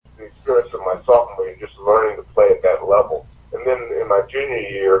experience of my sophomore year, just learning to play at that level. And then in my junior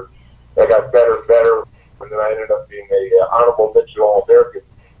year, I got better and better, and then I ended up being a honorable mention All-American,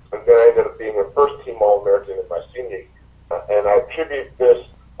 and then I ended up being a first-team All-American in my senior year. And I attribute this,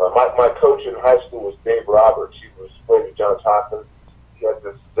 my coach in high school was Dave Roberts. He was playing at Johns Hopkins. He had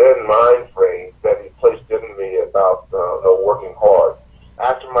this Zen mind frame that he placed in me about working hard.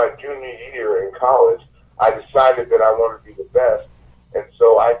 After my junior year in college, I decided that I wanted to be the best, and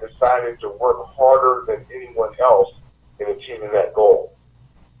so I decided to work harder than anyone else in achieving that goal.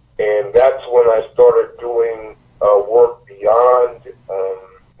 And that's when I started doing work beyond,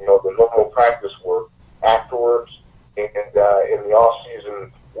 the normal practice work afterwards, and in the off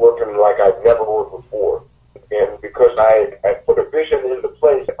season working like I've never worked before. And because I put a vision into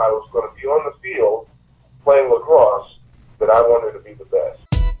place, if I was going to be on the field playing lacrosse, that I wanted to be the best.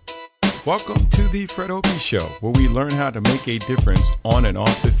 Welcome to the Fred Opie Show, where we learn how to make a difference on and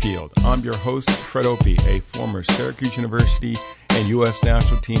off the field. I'm your host, Fred Opie, a former Syracuse University and U.S.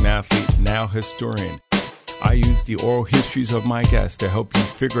 national team athlete, now historian. I use the oral histories of my guests to help you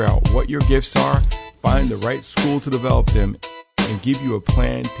figure out what your gifts are, find the right school to develop them, and give you a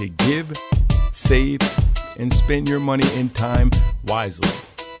plan to give, save, and spend your money and time wisely.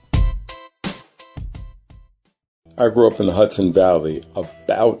 I grew up in the Hudson Valley,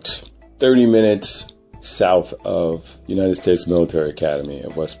 about 30 minutes south of United States Military Academy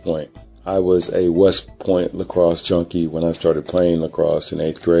at West Point. I was a West Point lacrosse junkie when I started playing lacrosse in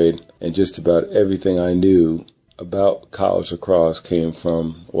 8th grade, and just about everything I knew about college lacrosse came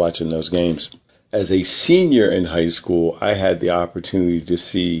from watching those games. As a senior in high school, I had the opportunity to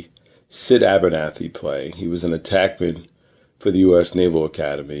see Sid Abernethy play. He was an attackman for the U.S. Naval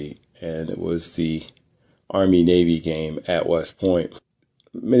Academy, and it was the Army-Navy game at West Point.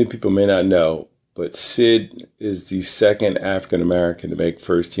 Many people may not know, but Sid is the second African-American to make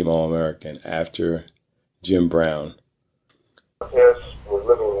first-team All-American after Jim Brown. My parents were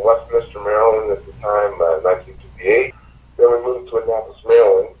living in Westminster, Maryland at the time, 1958. Then we moved to Annapolis,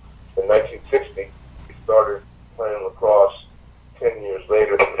 Maryland in 1960. We started playing lacrosse 10 years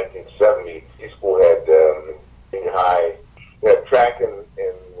later in 1970. East School had junior high. We had track and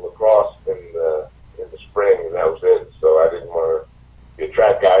lacrosse in the spring, and that was it. So I didn't want to be a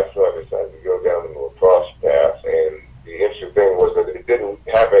track guy, so I decided to go down the lacrosse path. And the interesting thing was that they didn't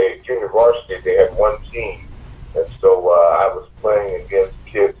have a junior varsity; they had one team, and so I was playing against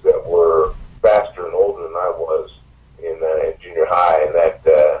kids that were faster and older than I was in junior high, and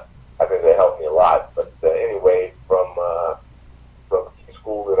that I think that helped me a lot. But anyway, from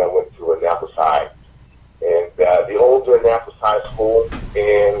school, then I went to Annapolis High, and the older Annapolis High School,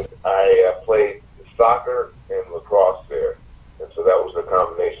 and I played soccer and lacrosse there. And so that was the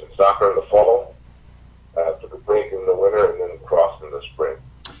combination. Soccer in the fall, took a break in the winter, and then lacrosse in the spring.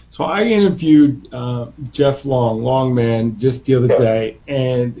 So I interviewed Jeff Longman, just the other day,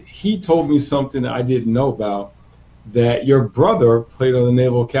 and he told me something that I didn't know about, that your brother played on the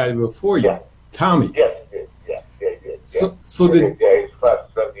Naval Academy before you, Tommy. Yes, he did. Yeah. He's class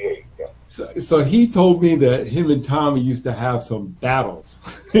of 78, So he told me that him and Tommy used to have some battles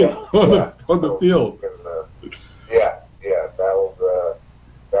on the field. Battles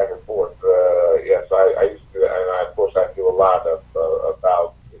back and forth. Yes, I used to, and of course I knew a lot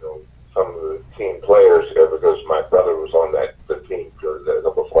about some of the team players because my brother was on the team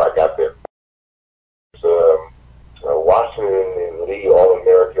before I got there. It was Washington and Lee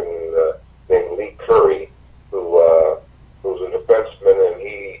All-American named Lee Curry, who was a defenseman, and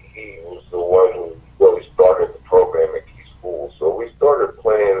he was the one who really started the program at Key School. So we started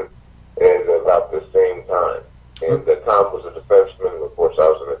playing at about the same time. And Tom was a defenseman, of course I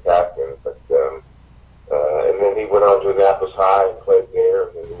was an attackman, but and then he went on to Annapolis High and played there,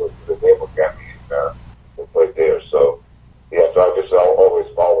 and then he went to the Naval Academy and played there. So I just always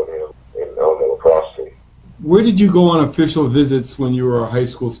followed him on the lacrosse team. Where did you go on official visits when you were a high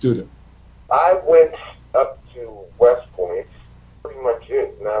school student? I went up to West Point, pretty much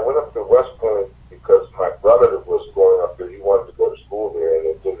it. And I went up to West Point because my brother was going up there. He wanted to go to school there, and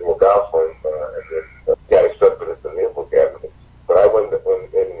it didn't work out for him. And then got accepted at the Naval Academy. But I went when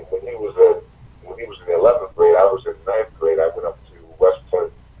he was in the 11th grade. I was in 9th grade. I went up to West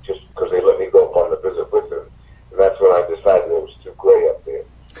Point just because they let me go up on the visit with him. And that's when I decided it was too gray up there.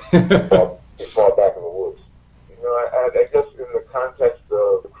 Too far back in the woods. I guess in the context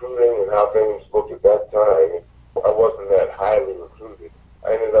of recruiting and how things looked at that time, I wasn't that highly recruited.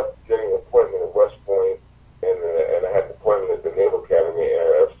 I ended up getting an appointment at West Point, and I had an appointment at the Naval Academy,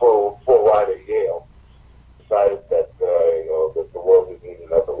 full ride at Yale. Decided that that the world didn't need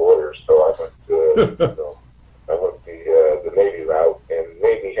another lawyer, so I went the Navy route, and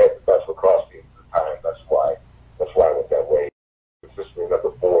Navy had the best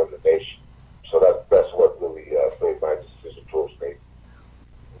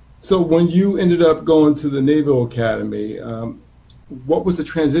So when you ended up going to the Naval Academy, what was the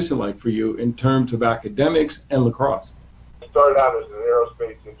transition like for you in terms of academics and lacrosse? I started out as an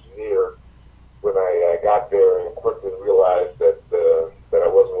aerospace engineer when I got there, and quickly realized that I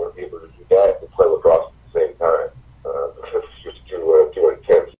wasn't going to be able to do that and play lacrosse at the same time because it's just too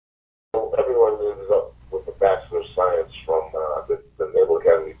intense. So everyone ended up with a Bachelor of Science from the Naval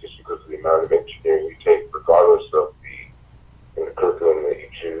Academy just because of the amount of engineering you take, regardless of the curriculum that you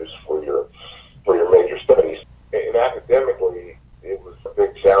choose for your major studies. And academically, it was a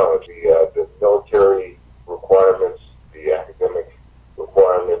big challenge. The military requirements, the academic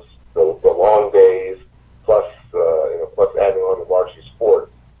requirements, the long days, plus adding on the varsity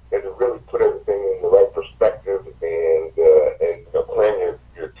sport, and to really put everything in the right perspective and plan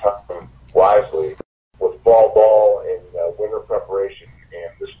your time wisely with fall ball and winter preparation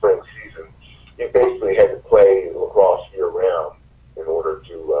and the spring season. You basically had to play lacrosse year round in order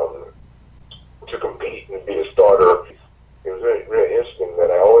to compete and be a starter. It was really, really interesting that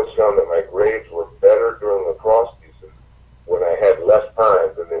I always found that my grades were better during lacrosse season when I had less time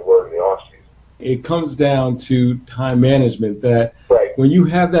than they were in the off season. It comes down to time management, that right. When you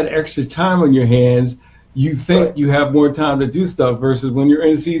have that extra time on your hands, you think right. you have more time to do stuff versus when you're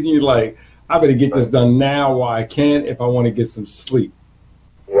in season, you're like, I better get this done now while I can if I want to get some sleep.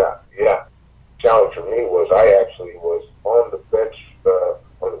 Yeah. Challenge for me was I actually was on the bench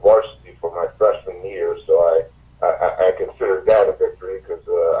on the varsity for my freshman year, so I considered that a victory because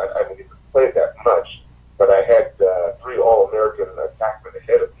I didn't get to play that much, but I had 3 All-American attackmen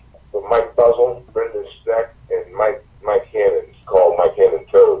ahead of me. So Mike Buzzle, Brendan Steck, and Mike Hannon, called Mike Hannon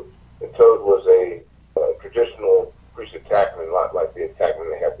Toad. And Toad was a traditional priest attackman, not like the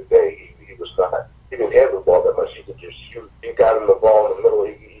attackman they have today. He was not. He didn't handle the ball that much. He could just shoot. You got him the ball in the middle,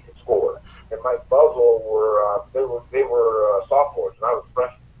 he could score. And Mike Buzzle they were sophomores, and I was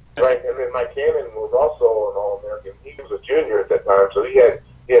freshman. Right, and then Mike Hannon was also an All-American. He was a junior at that time, so he had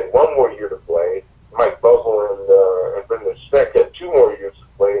 1 more year to play. Mike Buzzle and Brendan Steck had 2 more years to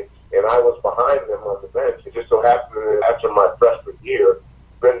play, and I was behind them on the bench. It just so happened that after my freshman year,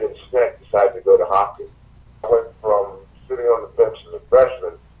 Brendan Steck decided to go to hockey. I went from sitting on the bench as a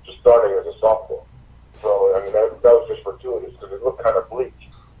freshman to starting as a sophomore. So, I mean, that was just fortuitous because it looked kind of bleak.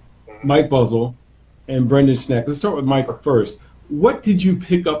 Mike Buzzle and Brendan Steck. Let's start with Mike first. What did you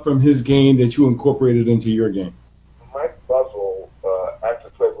pick up from his game that you incorporated into your game? Mike Buzzle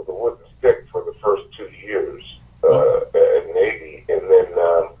actually played with a wooden stick for the first 2 years at Navy, and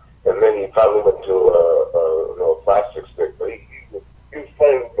then he probably went to a plastic stick. But he was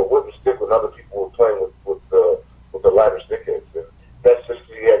playing with a wooden stick when other people were playing with the lighter stick heads. And that's just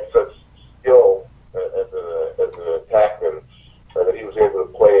because he had such skill as an attackman that he was able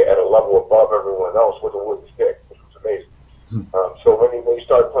to play at a level above everyone else with a wooden stick, which was amazing. So when he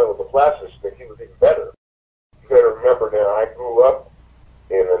started playing with the plastic stick, he was even better. You got to remember now, I grew up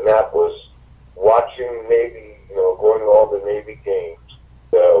in Annapolis watching Navy, going to all the Navy games,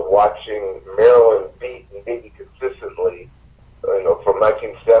 watching Maryland beat Navy consistently, from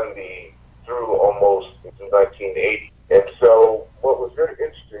 1970 through almost 1980. And so what was very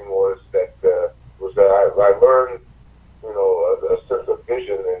interesting was that I learned, a sense of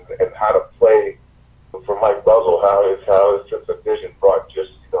vision and how to play. For Mike Buzzle, how his sense of vision brought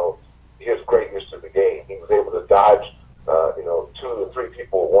just, his greatness to the game. He was able to dodge, 2 to 3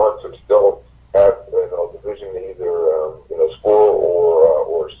 people at once and still have, the vision to either, score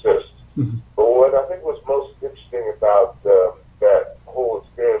or assist. Mm-hmm. But what I think was most interesting about that whole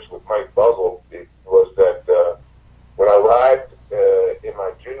experience with Mike Buzzle was that when I arrived in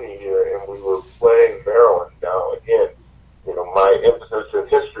my junior year and we were playing Maryland now again, my emphasis in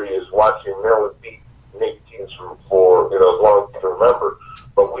history is watching Maryland beat Navy teams for as long as I can remember.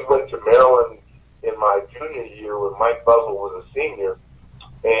 But we went to Maryland in my junior year when Mike Buzzle was a senior,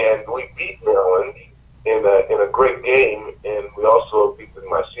 and we beat Maryland in a great game, and we also beat them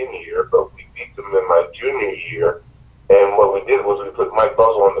my senior year, but we beat them in my junior year. And what we did was we put Mike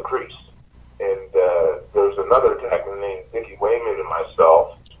Buzzle on the crease, and there's another attacker named Dickie Wayman and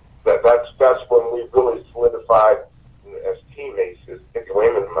myself. That's when we really solidified as teammates, is Dickie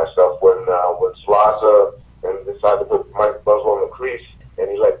Wayman and myself, when Slaza and decided to put Mike Buzzle on the crease, and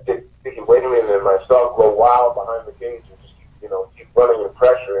he let Dickie Wayman and myself go wild behind the cage and just keep running and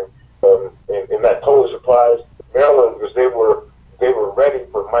pressuring, and that totally surprised Maryland because they were ready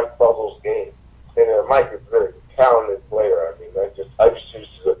for Mike Buzzle's game. And Mike is a very talented player. I mean, I just used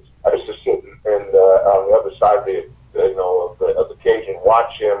to sit and on the other side of the cage and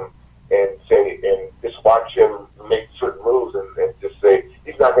watch him and just watch him make certain moves and just say,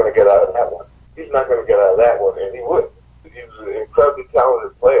 he's not going to get out of that one. He's not going to get out of that one, and he would. He was an incredibly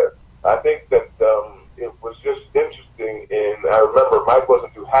talented player. remember Mike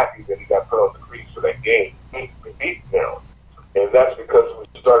wasn't too happy that he got put on the crease for that game. We beat Maryland. And that's because we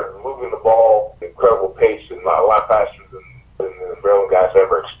started moving the ball at incredible pace and a lot faster than the Maryland guys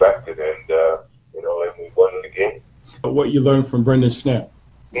ever expected. And, and we won the game. What you learned from Brendan Schnapp?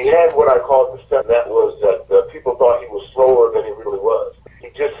 He had what I called the step, and that was that people thought he was slower than he really was. He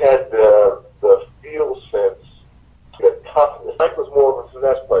just had the feel sense, the toughness. Mike was more of a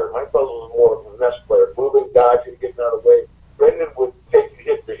finesse player. Mike Buzzell was more of a finesse player, moving, dodging, getting out of the way. Brendan would take the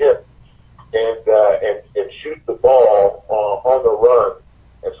hit to hip and shoot the ball on the run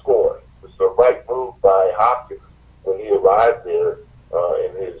and score. It was the right move by Hopkins when he arrived there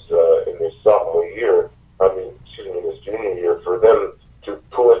in his sophomore year. In his junior year, for them to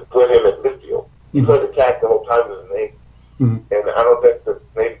put him at midfield. He played attack the whole time as a Navy. And I don't think the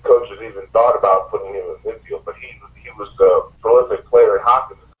Navy coaches even thought about putting him in midfield, but he was a prolific player at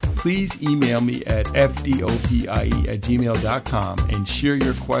Hopkins. Please email me at fdopie@gmail.com and share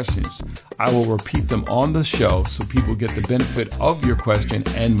your questions. I will repeat them on the show so people get the benefit of your question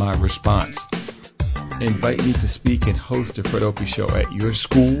and my response. Invite me to speak and host the Fred Opie Show at your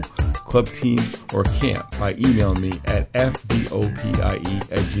school, club team, or camp by emailing me at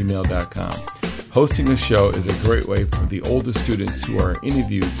fdopie@gmail.com. Hosting a show is a great way for the older students who are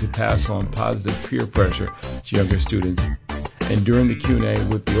interviewed to pass on positive peer pressure to younger students. And during the Q&A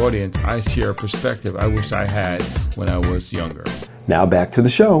with the audience, I share a perspective I wish I had when I was younger. Now back to the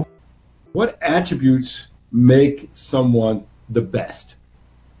show. What attributes make someone the best?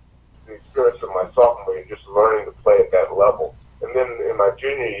 The experience of my sophomore year, just learning to play at that level. And then in my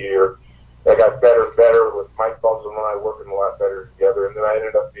junior year, I got better and better with Mike Buzzell and I working a lot better together. And then I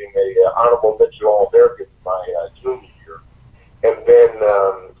ended up being a honorable mention All-American my junior year. And then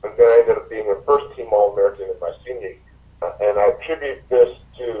I ended up being a first-team All-American in my senior year. And I attribute this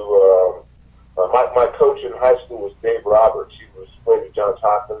to my coach in high school was Dave Roberts. He was playing with Johns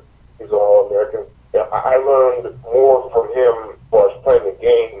Hopkins. He was an All-American. I learned more from him as far as playing the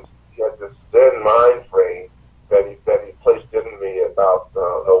game. He had this Zen mind frame that he placed in me about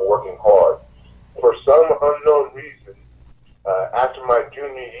working hard. For some unknown reason, after my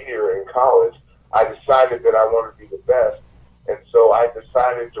junior year in college, I decided that I wanted to be the best, and so I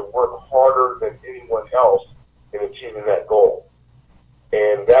decided to work harder than anyone else in achieving that goal.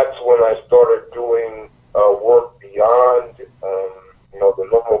 And that's when I started doing work beyond the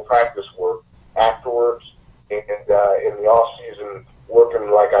normal practice work afterwards, and in the off season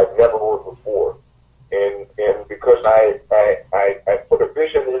working like I've never worked before. And because I put a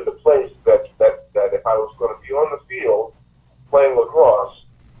vision into place that if I was going to be on the field playing lacrosse,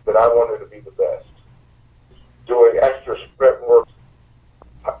 that I wanted to be the best. Doing extra sprint work,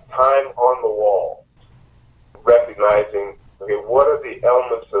 time on the wall, recognizing, okay, what are the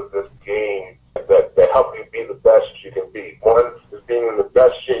elements of this game that help you be the best you can be? One is being in the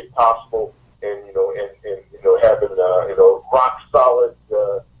best shape possible, and having rock solid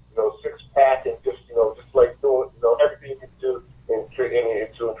six pack, and just like doing everything you can do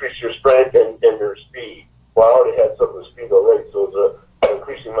to increase your strength and your speed. Well, I already had some of the speed already, so it was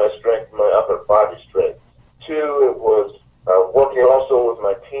increasing my strength, my upper body strength. Two, it was working also with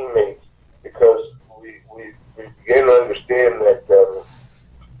my teammates, because we began to understand that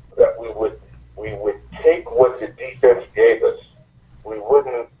we would take what the defense gave us. We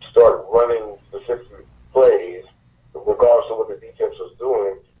wouldn't start running specific plays, regardless of what the defense was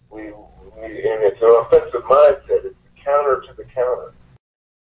doing. And it's an offensive mindset. It's the counter to the counter.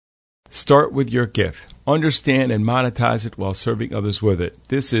 Start with your gift. Understand and monetize it while serving others with it.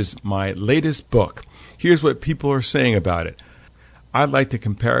 This is my latest book. Here's what people are saying about it. I like the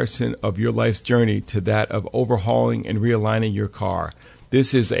comparison of your life's journey to that of overhauling and realigning your car.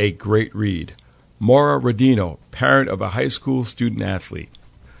 This is a great read. Maura Rodino, parent of a high school student athlete.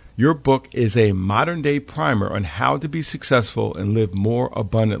 Your book is a modern-day primer on how to be successful and live more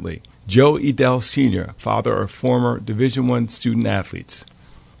abundantly. Joe Edel Sr., father of former Division I student athletes.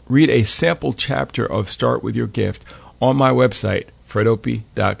 Read a sample chapter of Start With Your Gift on my website,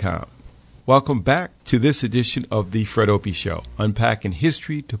 fredopie.com. Welcome back to this edition of The Fred Opie Show, unpacking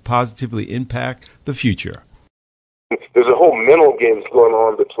history to positively impact the future. There's a whole mental game going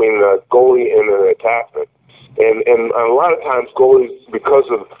on between the goalie and an attackman. And a lot of times goalies, because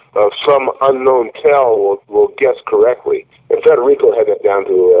of some unknown tell, will guess correctly. And Federico had that down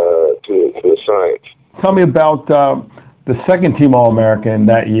to a science. Tell me about the second team All-American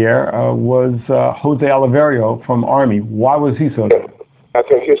that year was Jose Oliverio from Army. Why was he so good? I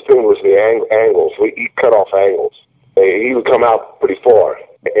think his thing was the angles. He cut off angles. He would come out pretty far.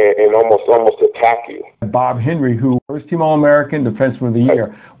 and almost attack you. Bob Henry, who first team All-American, Defenseman of the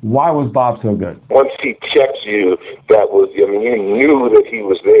Year. Why was Bob so good? Once he checked you, you knew that he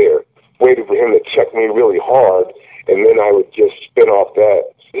was there. Waited for him to check me really hard, and then I would just spin off that.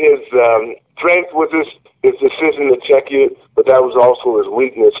 His strength was his decision to check you, but that was also his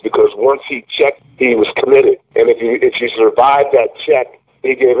weakness, because once he checked, he was committed. And if you survived that check,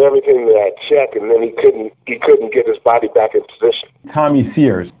 he gave everything to that check, and then he couldn't get his body back in position. Tommy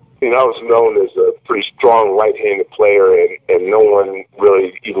Sears. I was known as a pretty strong right-handed player, and no one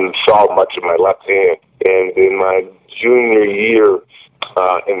really even saw much of my left hand. And in my junior year,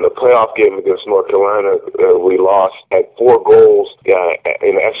 in the playoff game against North Carolina, we lost at 4 goals, and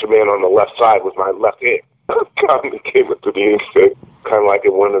an extra man on the left side with my left hand. Tommy came up to me and said, kind of like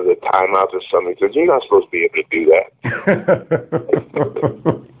in one of the timeouts or something, he said, "You're not supposed to be able to do that."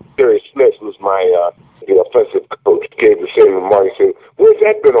 Terry Smith was my offensive coach, gave the same remark. He said, "Where's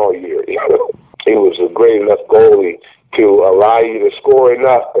that been all year?" He was a great enough goalie to allow you to score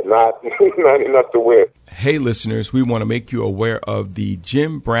enough, but not enough to win. Hey, listeners, we want to make you aware of the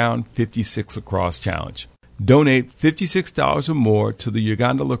Jim Brown 56 Lacrosse Challenge. Donate $56 or more to the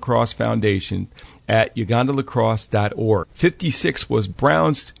Uganda Lacrosse Foundation at ugandalacrosse.org. 56 was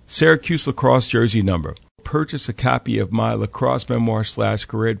Brown's Syracuse lacrosse jersey number. Purchase a copy of my lacrosse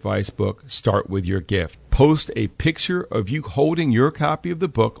memoir/career advice book, Start With Your Gift. Post a picture of you holding your copy of the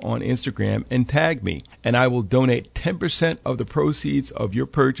book on Instagram and tag me, and I will donate 10% of the proceeds of your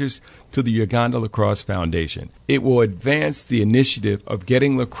purchase to the Uganda Lacrosse Foundation. It will advance the initiative of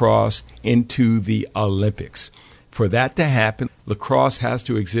getting lacrosse into the Olympics. For that to happen, lacrosse has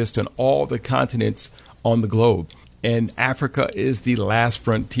to exist on all the continents on the globe, and Africa is the last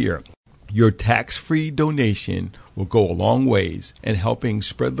frontier. Your tax-free donation will go a long ways in helping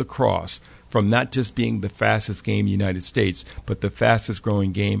spread lacrosse from not just being the fastest game in the United States, but the fastest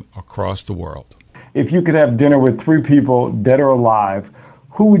growing game across the world. If you could have dinner with 3 people, dead or alive,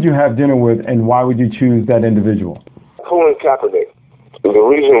 who would you have dinner with, and why would you choose that individual? Colin Kaepernick. The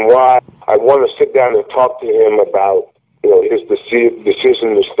reason why I want to sit down and talk to him about his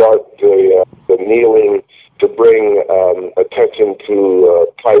decision to start the kneeling, to bring attention to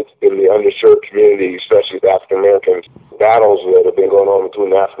plight in the underserved community, especially the African Americans, battles that have been going on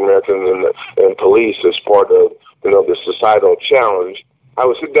between African Americans and police as part of the societal challenge. I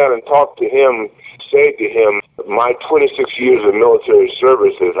would sit down and talk to him, say to him, my 26 years of military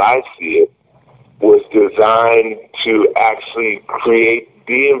service, as I see it, was designed to actually create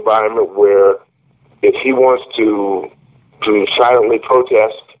the environment where if he wants to silently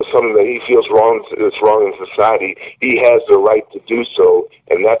protest something that he feels is wrong in society, he has the right to do so,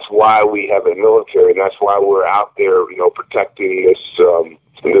 and that's why we have a military, and that's why we're out there, protecting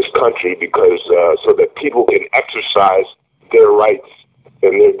this country, because so that people can exercise their rights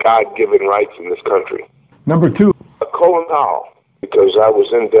and their God-given rights in this country. Number 2, Colin Powell, because I was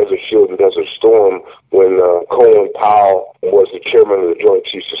in Desert Shield and Desert Storm when Colin Powell was the chairman of the Joint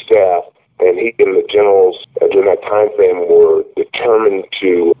Chiefs of Staff. And he and the generals during that time frame were determined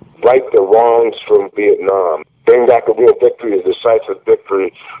to right the wrongs from Vietnam, bring back a real victory, a decisive victory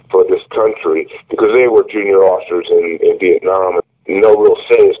for this country, because they were junior officers in Vietnam. No real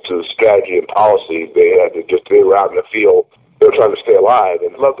say as to strategy and policy. They were out in the field. They were trying to stay alive.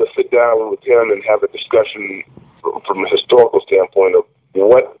 And I'd love to sit down with him and have a discussion from a historical standpoint of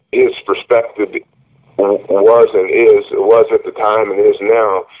what his perspective was at the time and is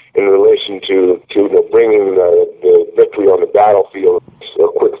now in relation to bringing the victory on the battlefield in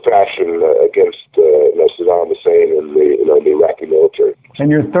a quick fashion against Saddam Hussein and the Iraqi military. And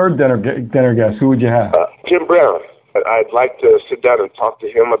your third dinner guest, who would you have? Jim Brown. I'd like to sit down and talk to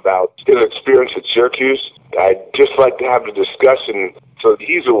him about his experience at Syracuse. I'd just like to have a discussion so that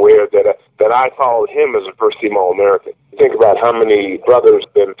he's aware that I followed him as a first-team All-American. Think about how many brothers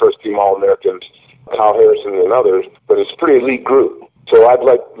have been first-team All-Americans, Kyle Harrison and others, but it's a pretty elite group. So I'd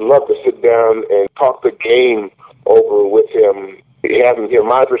love to sit down and talk the game over with him, have him hear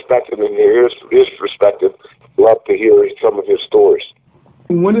my perspective and hear his perspective. Love to hear some of his stories.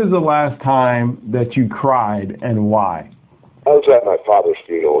 When is the last time that you cried, and why? I was at my father's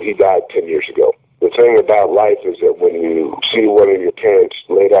funeral. He died 10 years ago. The thing about life is that when you see one of your parents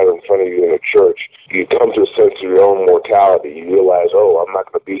laid out in front of you in a church, you come to a sense of your own mortality. You realize, I'm not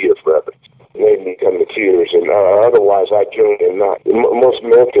going to be here forever. It made me come to tears, and otherwise I generally am not. Most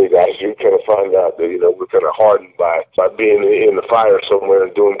military guys, you kind of find out that, we're kind of hardened by being in the fire somewhere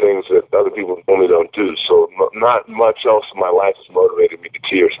and doing things that other people only don't do. So not much else in my life has motivated me to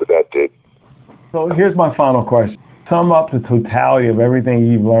tears, but that did. So here's my final question. Sum up the totality of everything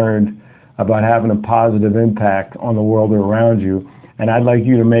you've learned about having a positive impact on the world around you, And I'd like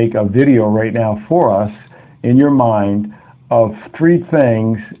you to make a video right now for us in your mind of 3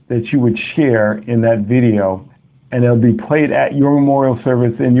 things that you would share in that video, and it'll be played at your memorial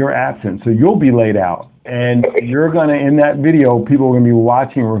service in your absence. So you'll be laid out, and you're going to, in that video, people are going to be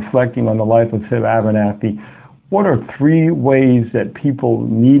watching, reflecting on the life of Sid Abernethy. What are 3 ways that people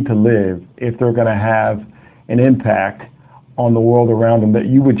need to live if they're going to have an impact on the world around them that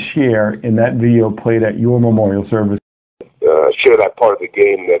you would share in that video played at your memorial service? Share that part of the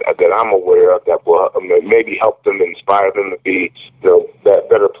game that I'm aware of that will maybe help them, inspire them to be,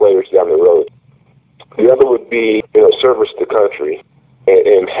 better players down the road. The other would be, service to country,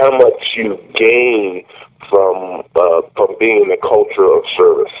 and how much you gain from being in a culture of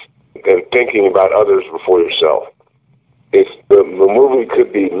service and thinking about others before yourself. If the movie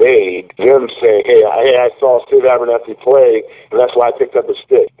could be made, them saying, hey, I saw Sid Abernethy play, and that's why I picked up a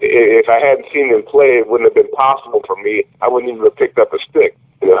stick. If I hadn't seen him play, it wouldn't have been possible for me. I wouldn't even have picked up a stick.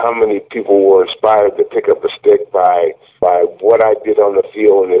 How many people were inspired to pick up a stick by what I did on the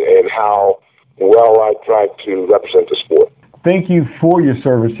field and how well I tried to represent the sport. Thank you for your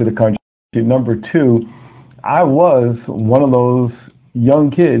service to the country. Number 2, I was one of those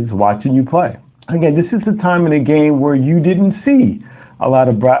young kids watching you play. Again, this is a time in a game where you didn't see a lot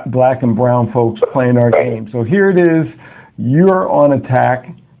of black and brown folks playing our game. So here it is, you're on attack,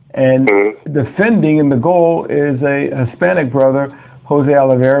 and defending, and the goal is a Hispanic brother, Jose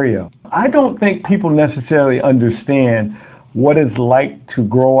Oliverio. I don't think people necessarily understand what it's like to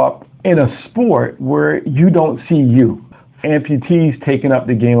grow up in a sport where you don't see you. Amputees taking up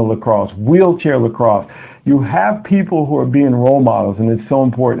the game of lacrosse, wheelchair lacrosse. You have people who are being role models, and it's so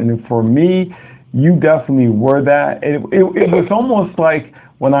important. And for me, you definitely were that. It was almost like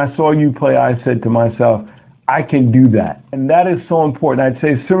when I saw you play, I said to myself, I can do that. And that is so important. I'd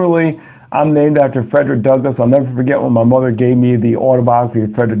say similarly, I'm named after Frederick Douglass. I'll never forget when my mother gave me the autobiography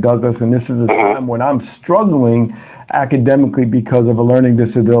of Frederick Douglass, and this is a time when I'm struggling academically because of a learning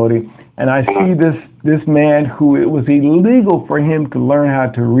disability. And I see this man who it was illegal for him to learn how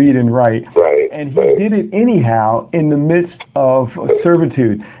to read and write. And he did it anyhow in the midst of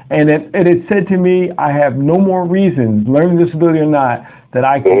servitude. And it said to me, I have no more reasons, learning disability or not, that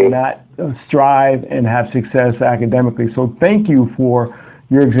I cannot strive and have success academically. So thank you for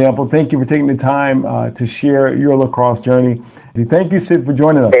your example. Thank you for taking the time to share your lacrosse journey. Thank you, Sid, for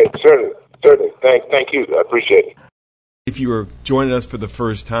joining us. Hey, certainly. Thank you. I appreciate it. If you are joining us for the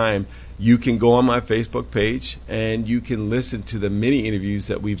first time, you can go on my Facebook page and you can listen to the many interviews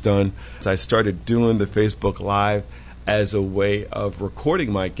that we've done. I started doing the Facebook Live as a way of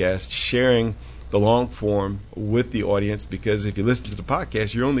recording my guests, sharing the long form with the audience, because if you listen to the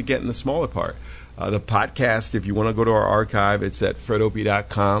podcast, you're only getting the smaller part. The podcast, if you want to go to our archive, it's at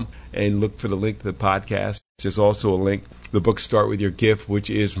fredopie.com and look for the link to the podcast. There's also a link, the book Start With Your Gift, which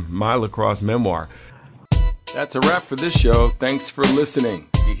is my lacrosse memoir. That's a wrap for this show. Thanks for listening.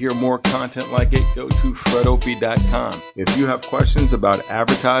 To hear more content like it, go to fredopie.com. If you have questions about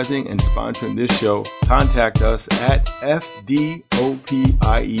advertising and sponsoring this show, contact us at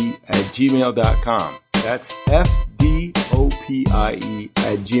fdopie@gmail.com. That's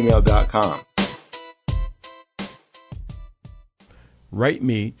fdopie@gmail.com. Write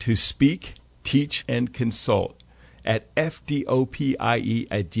me to speak, teach, and consult at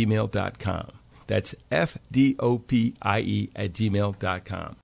fdopie@gmail.com. That's fdopie@gmail.com.